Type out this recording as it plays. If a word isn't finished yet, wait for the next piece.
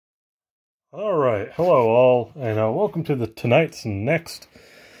All right, hello all, and welcome to tonight's next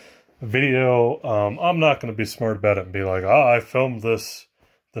video. I'm not going to be smart about it and be like, I filmed this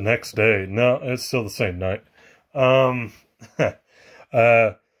the next day. No, it's still the same night.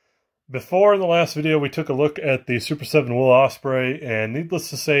 Before in the last video, we took a look at the Super 7 Will Osprey, and needless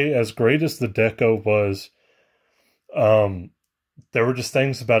to say, as great as the deco was, there were just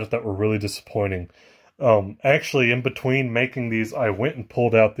things about it that were really disappointing. Actually, in between making these, I went and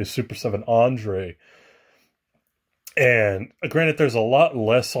pulled out the Super 7 Andre. And granted, there's a lot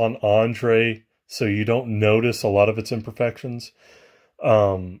less on Andre, so you don't notice a lot of its imperfections.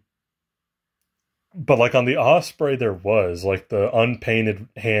 But like on the Osprey, there was like the unpainted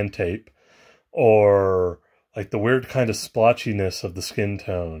hand tape, or like the weird kind of splotchiness of the skin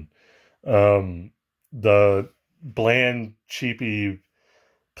tone. The bland, cheapy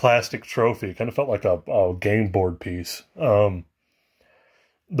plastic trophy kind of felt like a game board piece. The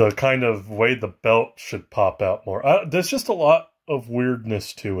kind of way the belt should pop out more. There's just a lot of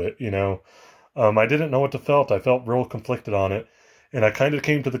weirdness to it, you know. I didn't know what to felt. I felt real conflicted on it. And I kind of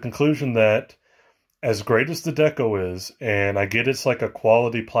came to the conclusion that as great as the deco is, and I get it's like a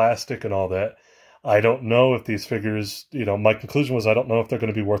quality plastic and all that, I don't know if these figures, you know, my conclusion was I don't know if they're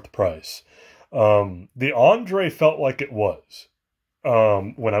going to be worth the price. The Andre felt like it was.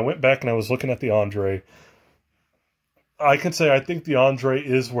 When I went back and I was looking at the Andre, I can say I think the Andre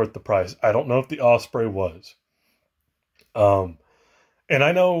is worth the price. I don't know if the Osprey was. And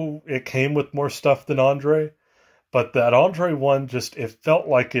I know it came with more stuff than Andre, but that Andre one just, it felt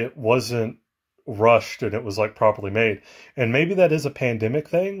like it wasn't rushed and it was like properly made. And maybe that is a pandemic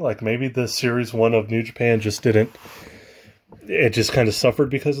thing. Like maybe the series 1 of New Japan just didn't, it just kind of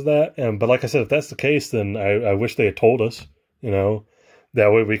suffered because of that. But like I said, if that's the case, then I wish they had told us, you know,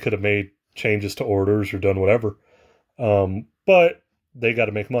 that way we could have made changes to orders or done whatever. But they got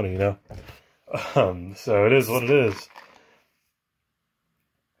to make money, you know. So it is what it is.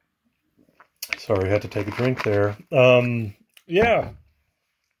 Sorry, I had to take a drink there. Yeah.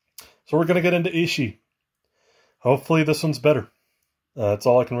 So we're going to get into Ishii. Hopefully this one's better. That's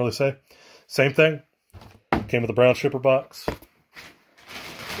all I can really say. Same thing. Came with a brown shipper box.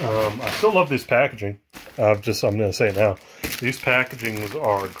 I still love this packaging. I'm going to say it now. These packagings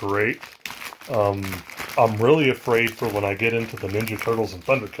are great. I'm really afraid for when I get into the Ninja Turtles and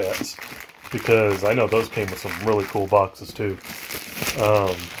Thundercats, because I know those came with some really cool boxes too.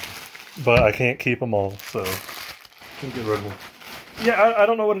 But I can't keep them all, so I'm gonna get rid of them. Yeah, I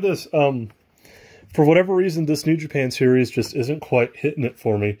don't know what it is. For whatever reason, this New Japan series just isn't quite hitting it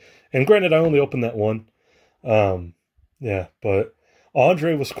for me. And granted, I only opened that one. Yeah, but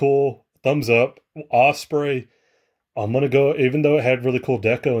Andre was cool. Thumbs up. Osprey, I'm going to go, even though it had really cool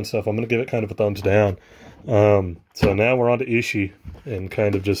deco and stuff, I'm going to give it kind of a thumbs down. So now we're on to Ishii and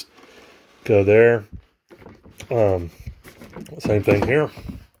kind of just go there. Same thing here.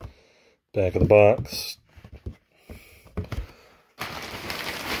 Back of the box.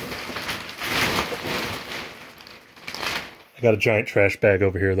 I got a giant trash bag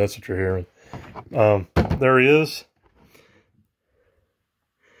over here. That's what you're hearing. There he is.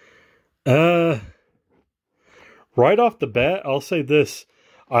 Right off the bat, I'll say this.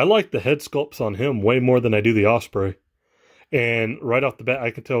 I like the head sculpts on him way more than I do the Osprey. And right off the bat,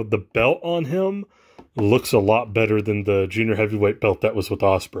 I can tell the belt on him looks a lot better than the junior heavyweight belt that was with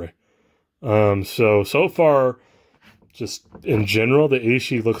Osprey. So far, just in general, the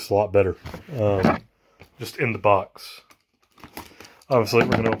Ishii looks a lot better. Just in the box. Obviously,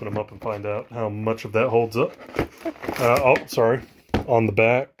 we're going to open them up and find out how much of that holds up. Oh, sorry. On the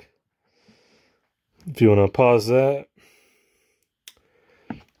back. If you want to pause that.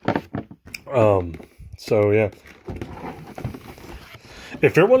 So yeah.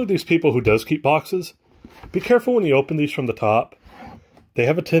 If you're one of these people who does keep boxes, be careful when you open these from the top. They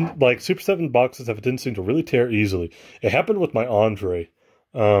have like Super 7 boxes have a tendency to really tear easily. It happened with my Andre,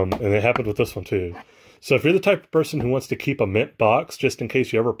 and it happened with this one too. So if you're the type of person who wants to keep a mint box, just in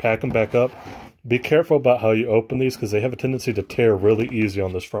case you ever pack them back up, be careful about how you open these, because they have a tendency to tear really easy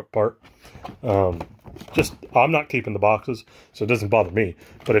on this front part. I'm not keeping the boxes, so it doesn't bother me.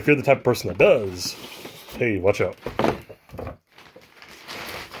 But if you're the type of person that does, hey, watch out.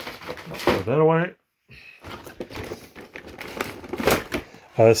 Throw that away.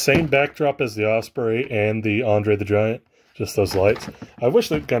 Same backdrop as the Osprey and the Andre the Giant. Just those lights. I wish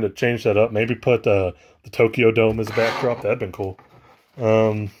they'd kind of change that up. Maybe put the Tokyo Dome as a backdrop. That'd been cool.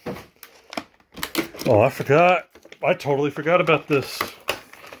 Oh, I forgot. I totally forgot about this.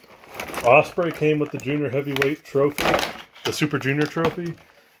 Osprey came with the junior heavyweight trophy, the Super Junior trophy,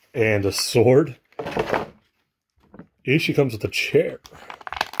 and a sword. Ishii comes with a chair.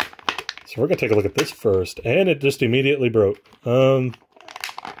 So we're going to take a look at this first. And it just immediately broke. Well,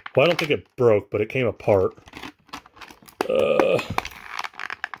 I don't think it broke, but it came apart.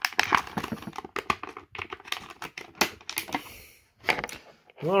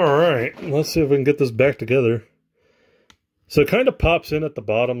 Alright, let's see if we can get this back together. So it kind of pops in at the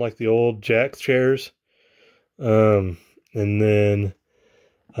bottom like the old Jack's chairs. And then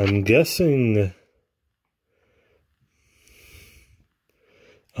I'm guessing...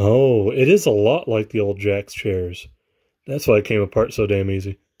 Oh, it is a lot like the old Jack's chairs. That's why it came apart so damn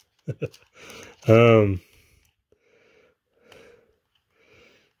easy. Then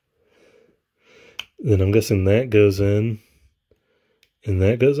I'm guessing that goes in. And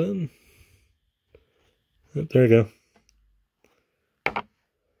that goes in. Yep, there you go.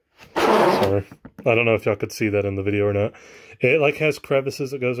 Sorry. I don't know if y'all could see that in the video or not. It like has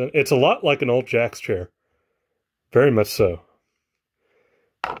crevices that goes in. It's a lot like an old Jack's chair. Very much so.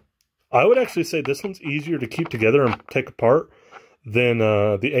 I would actually say this one's easier to keep together and take apart than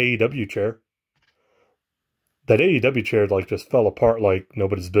the AEW chair. That AEW chair like just fell apart like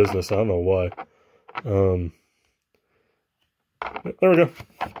nobody's business. I don't know why. There we go.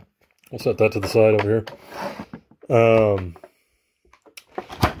 We'll set that to the side over here.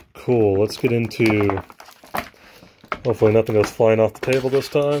 Cool. Let's get into... Hopefully nothing goes flying off the table this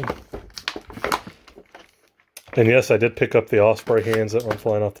time. And yes, I did pick up the Osprey hands that went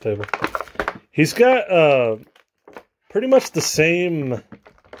flying off the table. He's got pretty much the same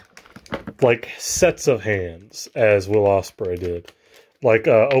like sets of hands as Will Ospreay did. Like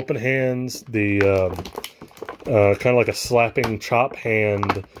open hands, the kind of like a slapping chop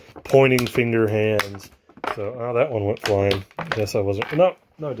hand, pointing finger hands. So, oh, that one went flying. Guess I wasn't. No,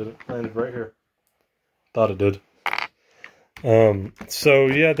 it didn't. Landed right here. Thought it did. So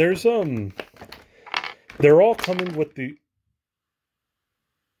yeah, there's they're all coming with the...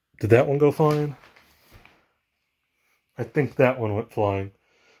 Did that one go flying? I think that one went flying.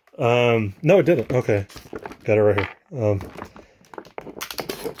 No, it didn't. Okay. Got it right here.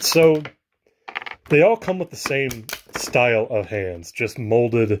 So, they all come with the same style of hands, just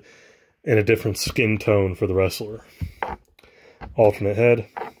molded in a different skin tone for the wrestler. Alternate head.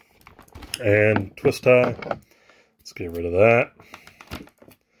 And twist tie. Let's get rid of that.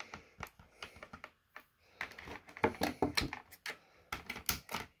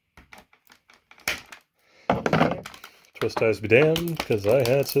 Twist ties be damned, because I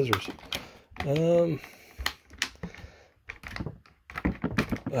had scissors.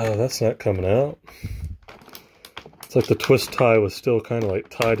 That's not coming out. It's like the twist tie was still kind of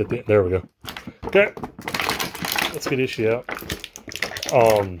like tied at the end. There we go. Okay. Let's get Ishii out.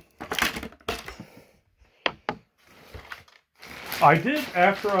 I did,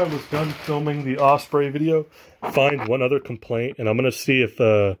 after I was done filming the Osprey video, find one other complaint, and I'm going to see if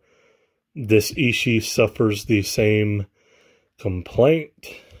this Ishii suffers the same complaint.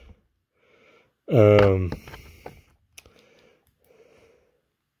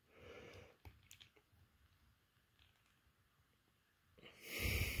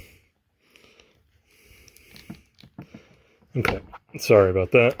 Okay, sorry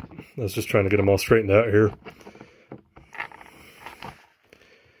about that. I was just trying to get them all straightened out here.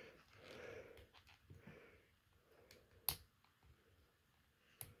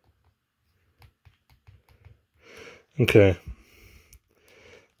 Okay.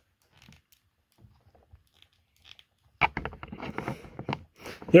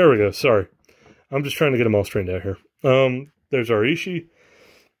 There we go. Sorry. I'm just trying to get them all straightened out here. There's our Ishii.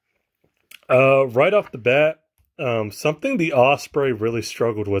 Right off the bat, something the Osprey really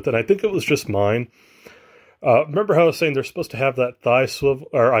struggled with, and I think it was just mine. Remember how I was saying they're supposed to have that thigh swivel,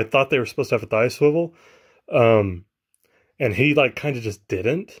 or I thought they were supposed to have a thigh swivel, and he like kind of just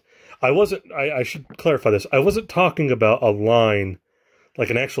didn't. I should clarify this. I wasn't talking about a line,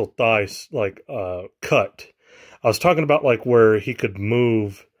 like an actual thigh, like, cut. I was talking about, like, where he could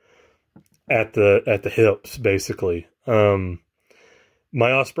move at the hips, basically.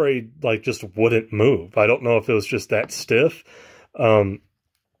 My Osprey, like, just wouldn't move. I don't know if it was just that stiff. You'll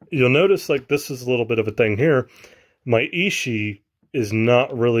notice, like, this is a little bit of a thing here. My Ishii is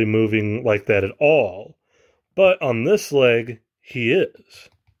not really moving like that at all. But on this leg, he is.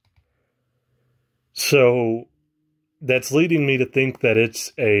 So that's leading me to think that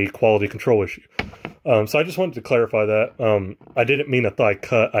it's a quality control issue. So I just wanted to clarify that. I didn't mean a thigh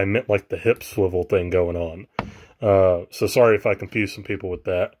cut. I meant like the hip swivel thing going on. So sorry if I confused some people with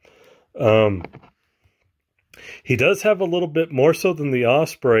that. He does have a little bit more so than the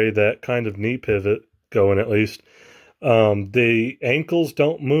Osprey, that kind of knee pivot going at least. The ankles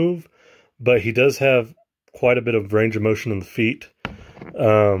don't move, but he does have quite a bit of range of motion in the feet.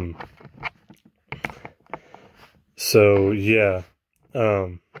 So yeah,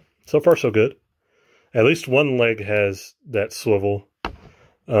 so far so good. At least one leg has that swivel.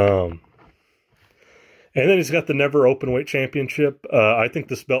 And then he's got the Never Openweight Championship. I think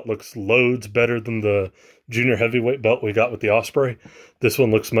this belt looks loads better than the junior heavyweight belt we got with the Osprey. This one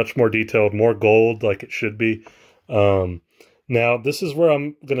looks much more detailed, more gold like it should be. Now, this is where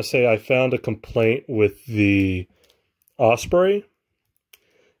I'm going to say I found a complaint with the Osprey,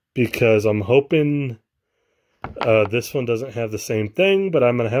 because I'm hoping this one doesn't have the same thing, but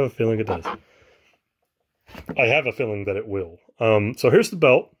I'm going to have a feeling it does. I have a feeling that it will. So here's the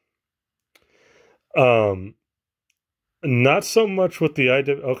belt. Not so much with the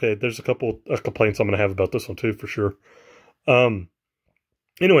idea. Okay, there's a couple of complaints I'm going to have about this one too, for sure.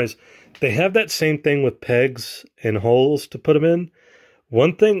 Anyways, they have that same thing with pegs and holes to put them in.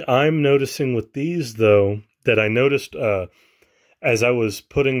 One thing I'm noticing with these, though, that I noticed as I was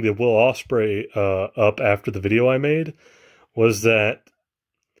putting the Will Ospreay up after the video I made, was that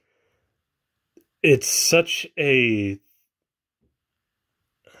it's such a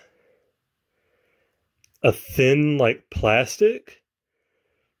thin, like, plastic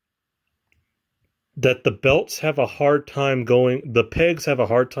that the belts have a hard time going, the pegs have a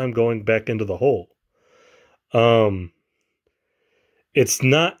hard time going back into the hole. It's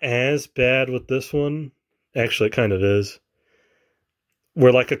not as bad with this one. Actually, it kind of is.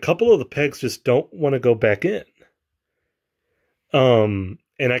 Where, like, a couple of the pegs just don't want to go back in. And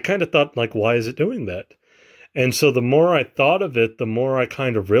I kind of thought, like, why is it doing that? And so the more I thought of it, the more I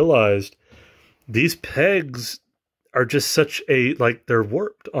kind of realized these pegs are just such a, like, they're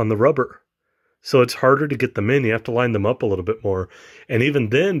warped on the rubber. So it's harder to get them in. You have to line them up a little bit more. And even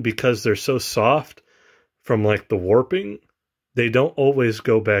then, because they're so soft from, like, the warping, they don't always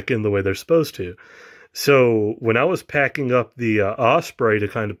go back in the way they're supposed to. So when I was packing up the Osprey to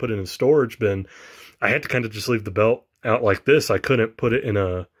kind of put in a storage bin, I had to kind of just leave the belt out like this. I couldn't put it in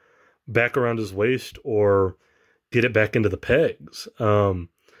a back around his waist or get it back into the pegs.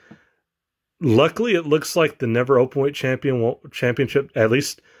 Luckily, it looks like the Never Openweight Championship at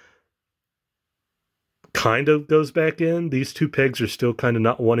least kind of goes back in. These two pegs are still kind of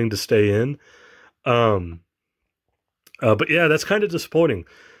not wanting to stay in. But yeah, that's kind of disappointing.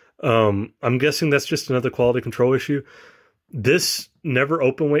 I'm guessing that's just another quality control issue. This Never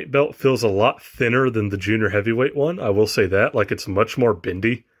Openweight belt feels a lot thinner than the junior heavyweight one. I will say that. Like, it's much more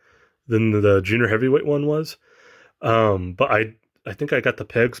bendy than the junior heavyweight one was. But I think I got the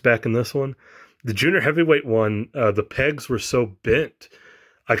pegs back in this one. The junior heavyweight one, the pegs were so bent,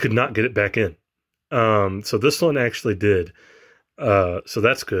 I could not get it back in. So this one actually did. So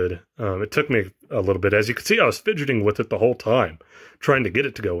that's good. It took me a little bit. As you can see, I was fidgeting with it the whole time, trying to get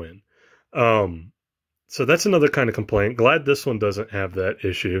it to go in. So that's another kind of complaint. Glad this one doesn't have that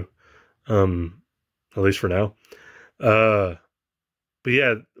issue, at least for now. But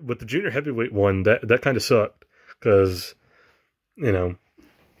yeah, with the junior heavyweight one, that kind of sucked, because, you know,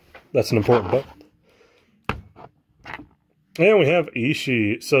 that's an important belt. And we have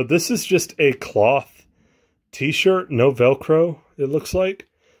Ishii. So this is just a cloth t-shirt, no Velcro, it looks like.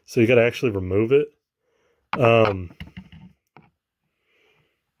 So you got to actually remove it.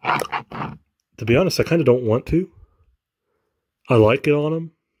 To be honest, I kind of don't want to. I like it on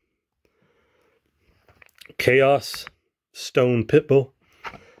him. Chaos Stone Pitbull.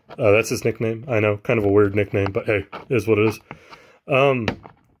 That's his nickname. I know, kind of a weird nickname, but hey, it is what it is.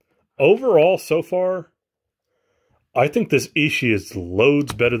 Overall, so far, I think this Ishii is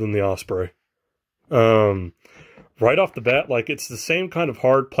loads better than the Osprey. Right off the bat, like, it's the same kind of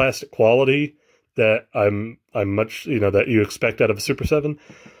hard plastic quality that I'm much, you know, that you expect out of a Super 7.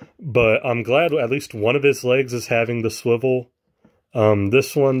 But I'm glad at least one of his legs is having the swivel.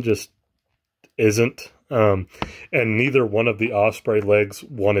 This one just isn't. And neither one of the Osprey legs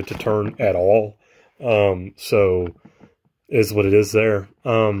wanted to turn at all. So is what it is there.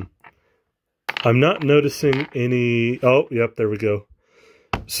 I'm not noticing any... Oh, yep, there we go.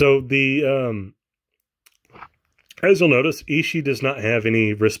 So the... as you'll notice, Ishii does not have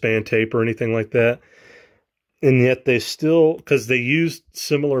any wristband tape or anything like that. And yet they still, because they used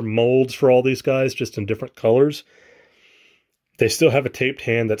similar molds for all these guys, just in different colors, they still have a taped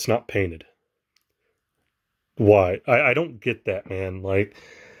hand that's not painted. Why? I don't get that, man. Like,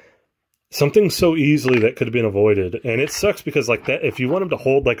 something so easily that could have been avoided. And it sucks because, like, that, if you want them to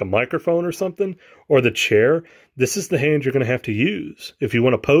hold, like, a microphone or something, or the chair, this is the hand you're going to have to use if you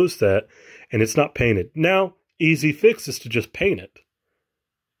want to pose that, and it's not painted. Now, easy fix is to just paint it.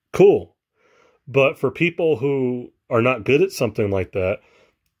 Cool. But for people who are not good at something like that,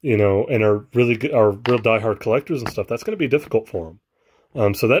 you know, and are really good, are real diehard collectors and stuff, that's going to be difficult for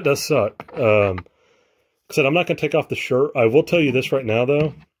them. So that does suck. I said, I'm not going to take off the shirt. I will tell you this right now,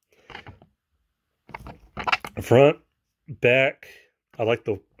 though. Front, back, I like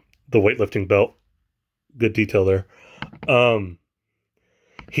the weightlifting belt. Good detail there.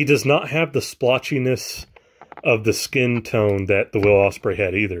 He does not have the splotchiness of the skin tone that the Will Ospreay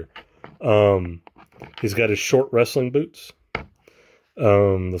had either. He's got his short wrestling boots.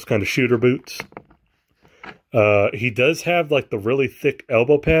 Those kind of shooter boots. He does have like the really thick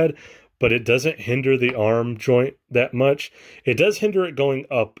elbow pad, but it doesn't hinder the arm joint that much. It does hinder it going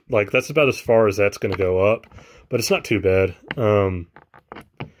up. Like, that's about as far as that's going to go up, but it's not too bad.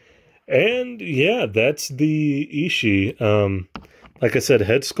 And yeah, that's the Ishii. Like I said,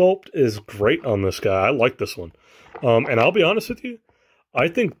 head sculpt is great on this guy. I like this one. And I'll be honest with you, I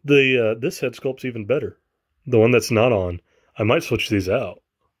think this head sculpt's even better. The one that's not on. I might switch these out.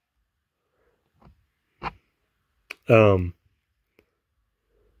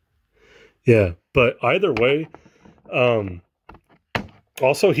 Yeah, but either way,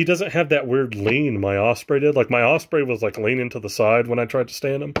 also, he doesn't have that weird lean my Ospreay did. Like, my Ospreay was, like, leaning to the side when I tried to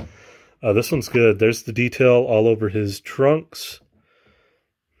stand him. This one's good. There's the detail all over his trunks.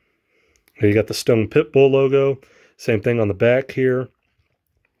 Here you got the Stone Pitbull logo. Same thing on the back here.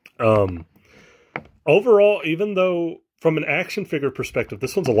 Overall, even though, from an action figure perspective,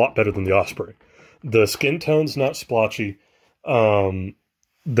 this one's a lot better than the Ospreay. The skin tone's not splotchy.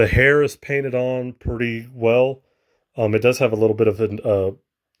 The hair is painted on pretty well. It does have a little bit of a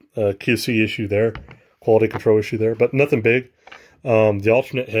QC issue there, quality control issue there, but nothing big. The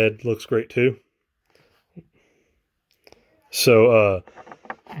alternate head looks great too. So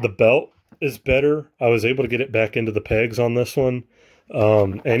the belt is better. I was able to get it back into the pegs on this one.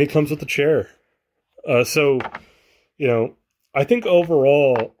 And he comes with the chair. So, you know, I think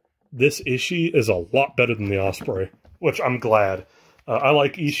overall this Ishii is a lot better than the Ospreay, which I'm glad. I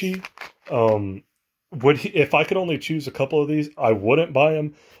like Ishii. If I could only choose a couple of these, I wouldn't buy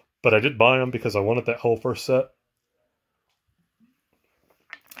them, but I did buy them because I wanted that whole first set.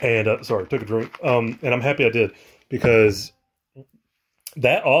 And, sorry, took a drink. And I'm happy I did, because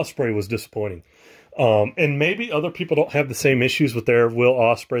that Ospreay was disappointing. And maybe other people don't have the same issues with their Will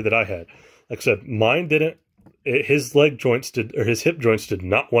Ospreay that I had. Like I said, mine didn't. His leg joints did, or his hip joints did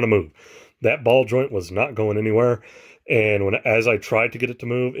not want to move. That ball joint was not going anywhere. And as I tried to get it to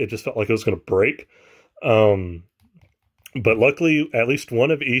move, it just felt like it was going to break. But luckily, at least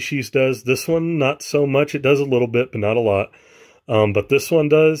one of Ishii's does. This one, not so much. It does a little bit, but not a lot. But this one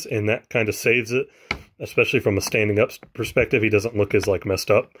does, and that kind of saves it, especially from a standing up perspective. He doesn't look as, like,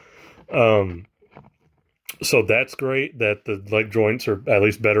 messed up. So that's great that the leg joints are at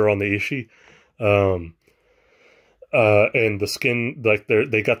least better on the Ishii. And the skin, like,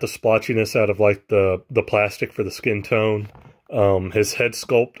 they got the splotchiness out of, like, the plastic for the skin tone. His head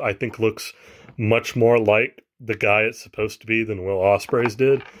sculpt, I think, looks much more like the guy it's supposed to be than Will Ospreay's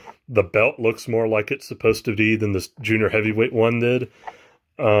did. The belt looks more like it's supposed to be than this junior heavyweight one did.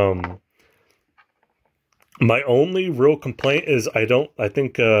 My only real complaint is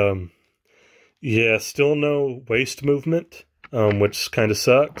yeah, still no waist movement, which kind of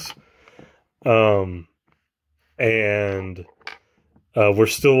sucks. And we're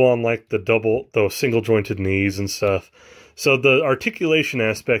still on, like, the single jointed knees and stuff. So the articulation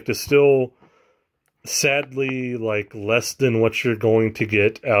aspect is still, sadly, like, less than what you're going to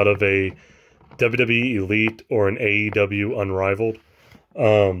get out of a WWE Elite or an AEW Unrivaled.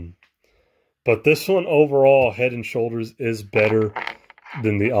 But this one overall, head and shoulders, is better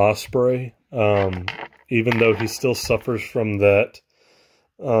than the Ospreay. Even though he still suffers from that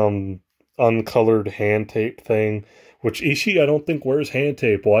uncolored hand tape thing, which Ishii I don't think wears hand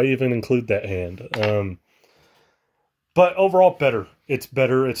tape. Why even include that hand? But overall, better. It's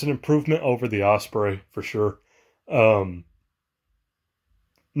better. It's an improvement over the Ospreay, for sure.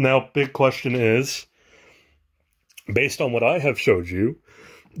 Now, big question is, based on what I have showed you,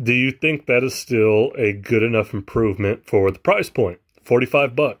 do you think that is still a good enough improvement for the price point?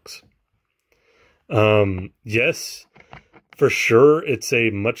 $45. Yes, for sure. It's a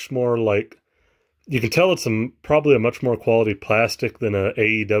much more, like, you can tell it's probably a much more quality plastic than a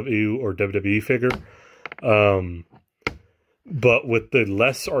AEW or WWE figure. But with the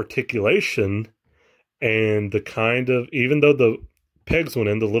less articulation and the kind of, even though the pegs went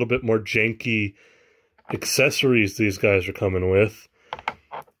in, the little bit more janky accessories these guys are coming with,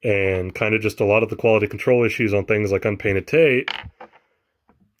 and kind of just a lot of the quality control issues on things like unpainted tape,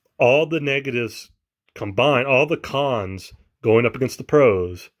 all the negatives combined, all the cons going up against the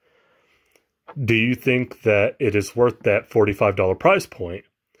pros, do you think that it is worth that $45 price point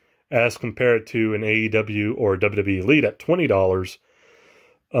as compared to an AEW or WWE Elite at $20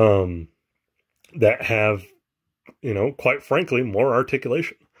 that have you know, quite frankly, more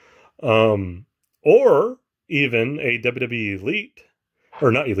articulation. Or even a WWE Elite,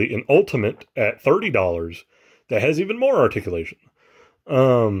 or not Elite, an Ultimate at $30 that has even more articulation.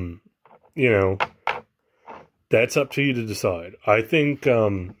 You know, that's up to you to decide. I think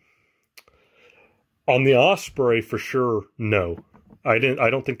on the Osprey for sure, no. I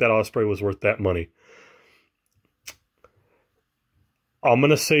don't think that Osprey was worth that money. I'm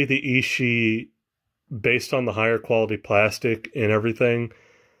gonna say the Ishii, based on the higher quality plastic and everything,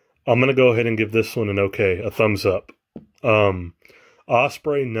 I'm gonna go ahead and give this one an okay, a thumbs up.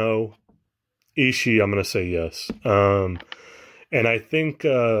 Osprey, no. Ishii, I'm gonna say yes. And I think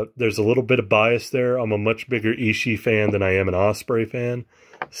there's a little bit of bias there. I'm a much bigger Ishii fan than I am an Osprey fan,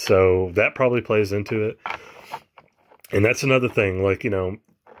 so that probably plays into it. And that's another thing, like, you know,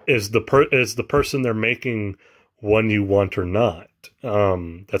 is the person they're making one you want or not?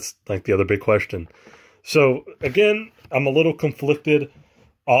 That's like the other big question. So again, I'm a little conflicted.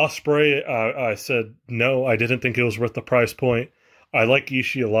 Osprey, I said no, I didn't think it was worth the price point. I like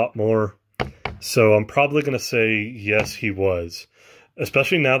Ishii a lot more, so I'm probably going to say yes, he was.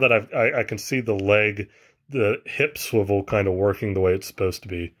 Especially now that I can see the leg, the hip swivel kind of working the way it's supposed to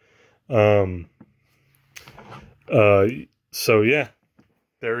be. So yeah,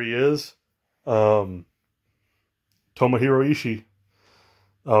 there he is. Tomohiro Ishii.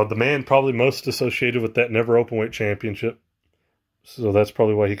 The man probably most associated with that Never Openweight Championship. So that's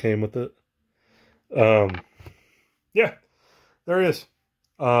probably why he came with it. Yeah, there he is.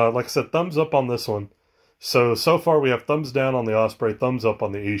 Like I said, thumbs up on this one. So far we have thumbs down on the Osprey, thumbs up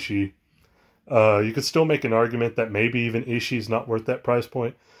on the Ishii. You could still make an argument that maybe even Ishii's not worth that price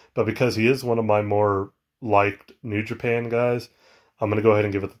point, but because he is one of my more liked New Japan guys, I'm going to go ahead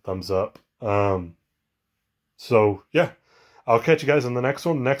and give it the thumbs up. So yeah, I'll catch you guys in the next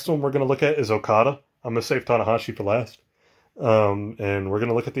one. Next one we're going to look at is Okada. I'm going to save Tanahashi for last. And we're going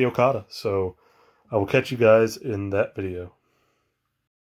to look at the Okada. So I will catch you guys in that video.